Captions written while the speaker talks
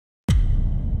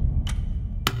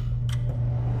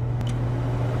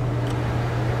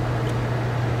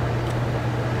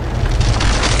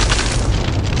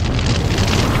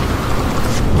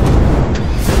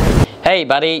Hey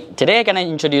buddy, today I'm gonna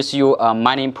introduce you a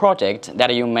mining project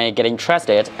that you may get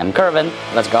interested. I'm Kervin,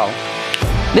 let's go.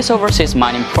 This overseas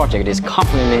mining project is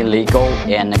completely legal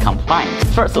and compliant.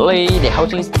 Firstly, the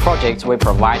hosting projects we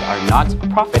provide are not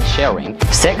profit sharing.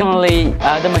 Secondly,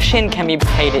 the machine can be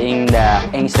paid in the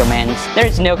installments. There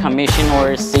is no commission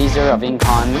or seizure of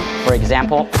income. For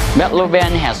example,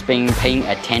 Meta-Luban has been paying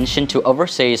attention to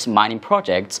overseas mining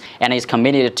projects and is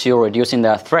committed to reducing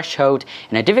the threshold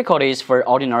and the difficulties for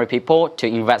ordinary people to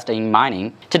invest in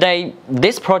mining. Today,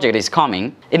 this project is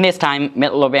coming. In this time,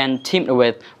 Meta-Luban teamed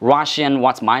with Russian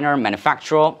miner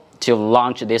manufacturer to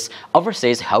launch this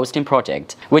overseas hosting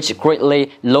project, which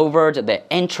greatly lowered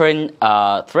the entry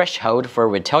threshold for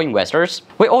retail investors.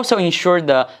 We also ensure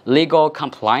the legal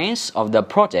compliance of the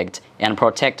project and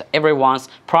protect everyone's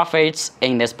profits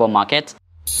in this bull market.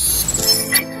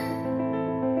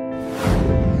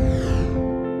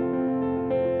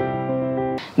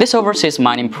 This overseas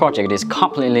mining project is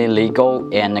completely legal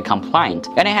and compliant,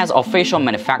 and it has official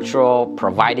manufacturer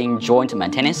providing joint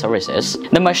maintenance services.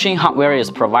 The machine hardware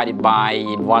is provided by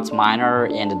Miner,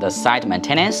 and the site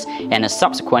maintenance and the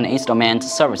subsequent installment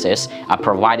services are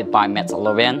provided by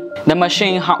Meta-Luban. The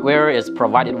machine hardware is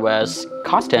provided with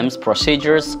customs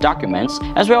procedures documents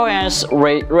as well as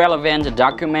relevant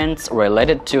documents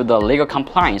related to the legal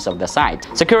compliance of the site.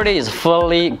 Security is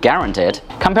fully guaranteed.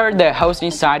 Compare the hosting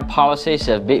site policies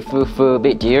of bitfufu,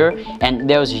 bitdear, and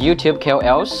those YouTube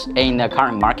KOLs in the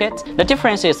current market. The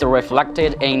difference is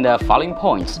reflected in the following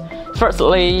points.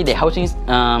 Firstly, the hosting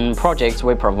projects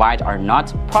we provide are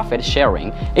not profit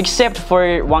sharing. Except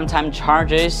for one-time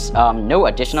charges, no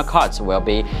additional costs will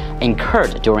be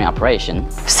incurred during operation.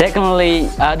 Secondly,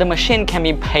 the machine can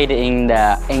be paid in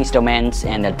the installments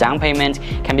and the down payment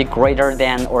can be greater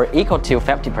than or equal to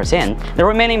 50%. The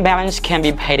remaining balance can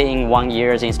be paid in 1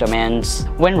 year's installments.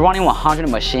 When running 100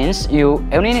 machines, you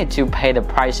only need to pay the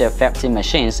price of 50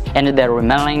 machines, and the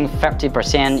remaining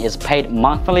 50% is paid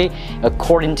monthly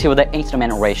according to the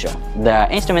installment ratio. The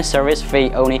installment service fee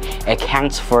only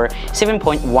accounts for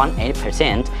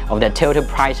 7.18% of the total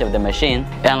price of the machine.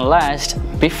 And last,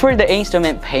 before the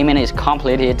installment payment is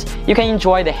completed, you can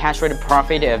enjoy the hash rate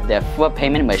profit of the full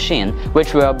payment machine,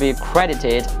 which will be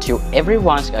credited to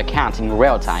everyone's account in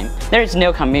real time. There is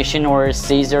no commission or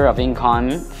seizure of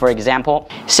income. For example,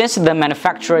 since the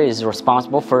manufacturer is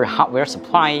responsible for hardware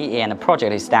supply and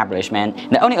project establishment,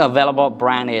 the only available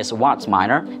brand is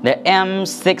Miner. The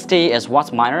M60 is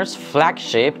Miner's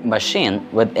flagship machine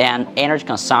with an energy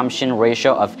consumption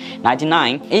ratio of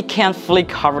 99. It can fully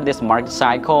cover this market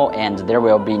cycle and there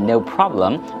will be no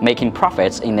problem making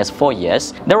profits in this 4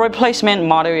 years. The replacement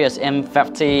model is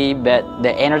M50, but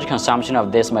the energy consumption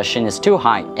of this machine is too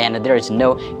high and there is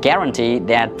no guarantee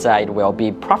that it will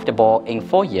be profitable in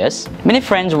 4 years. Many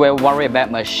friends will worry about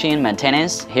machine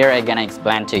maintenance. Here I'm gonna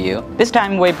explain to you. This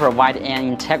time we provide an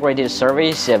integrated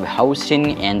service of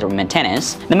hosting and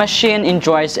maintenance. The machine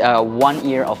enjoys a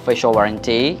 1-year official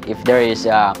warranty. If there is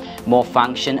a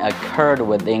malfunction occurred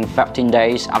within 15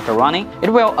 days after running, it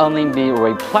will only be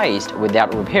replaced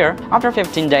without repair. After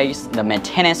 15 days, the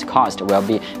maintenance cost will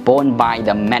be borne by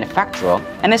the manufacturer.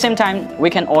 At the same time, we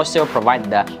can also provide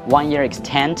the 1-year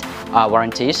extended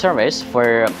warranty service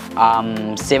for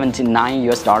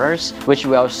 $79, which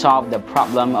will solve the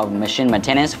problem of machine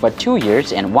maintenance for 2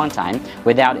 years and 1 time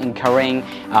without incurring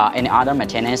any other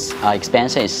maintenance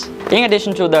expenses. In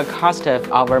addition to the cost of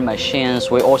our machines,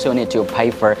 we also need to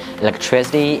pay for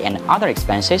electricity and other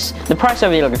expenses. The price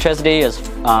of electricity is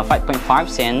 5.5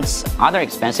 cents. Other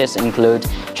expenses include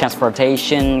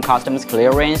transportation, customs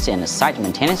clearance, and site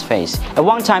maintenance fees. A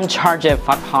one-time charge of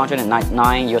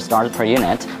 $599 per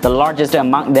unit. The largest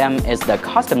among them is the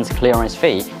customs clearance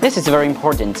fee. This is very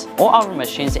important. All our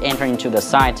machines enter into the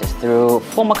site through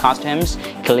formal customs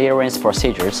clearance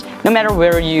procedures. No matter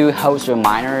where you host your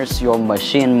miners, your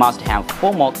machine must have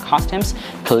formal customs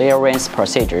clearance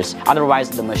procedures. Otherwise,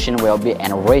 the machine will be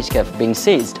at risk of being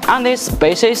seized. On this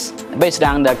basis, based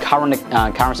on the current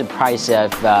currency price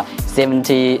of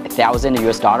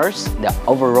 $70,000, the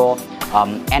overall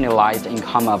annualized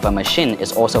income of a machine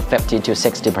is also 50 to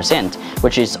 60%,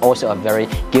 which is also a very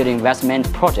good investment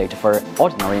project for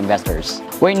ordinary investors.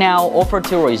 We now offer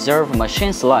to reserve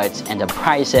machine slots and the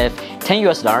price of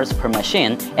 $10 per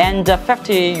machine, and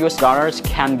 $50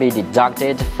 can be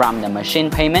deducted from the machine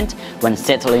payment when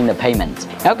settling the payment.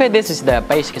 Okay, this is the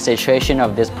basic situation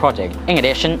of this project. In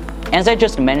addition, as I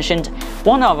just mentioned,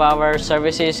 one of our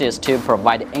services is to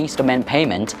provide installment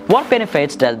payment. What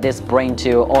benefits does this bring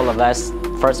to all of us?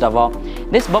 First of all,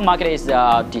 this bull market is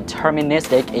a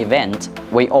deterministic event.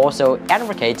 We also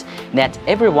advocate that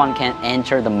everyone can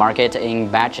enter the market in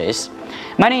batches.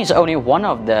 Mining is only one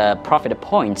of the profit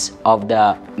points of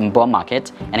the bull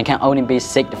market and can only be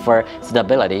seeked for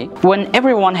stability. When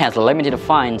everyone has limited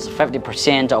funds,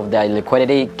 50% of the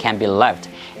liquidity can be left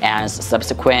as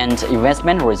subsequent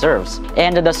investment reserves,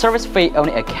 and the service fee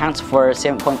only accounts for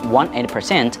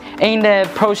 7.18%. In the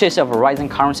process of rising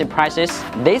currency prices,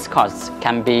 these costs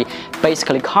can be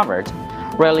basically covered.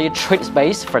 Really trade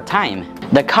space for time.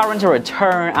 The current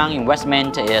return on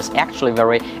investment is actually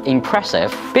very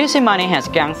impressive. BTC mining has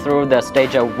gone through the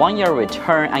stage of 1-year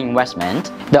return on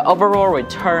investment. The overall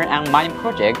return on mining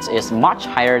projects is much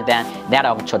higher than that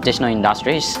of traditional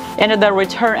industries, and the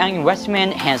return on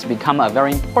investment has become a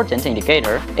very important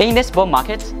indicator. In this bull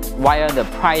market, while the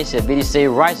price of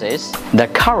BTC rises, the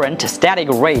current static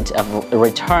rate of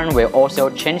return will also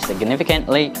change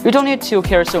significantly. You don't need to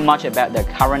care so much about the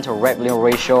current revenue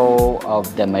ratio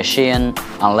of the machine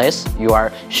unless you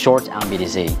are short on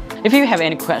BTC. If you have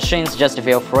any questions, just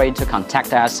feel free to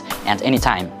contact us at any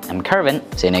time. I'm Kervin.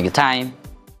 See you next time.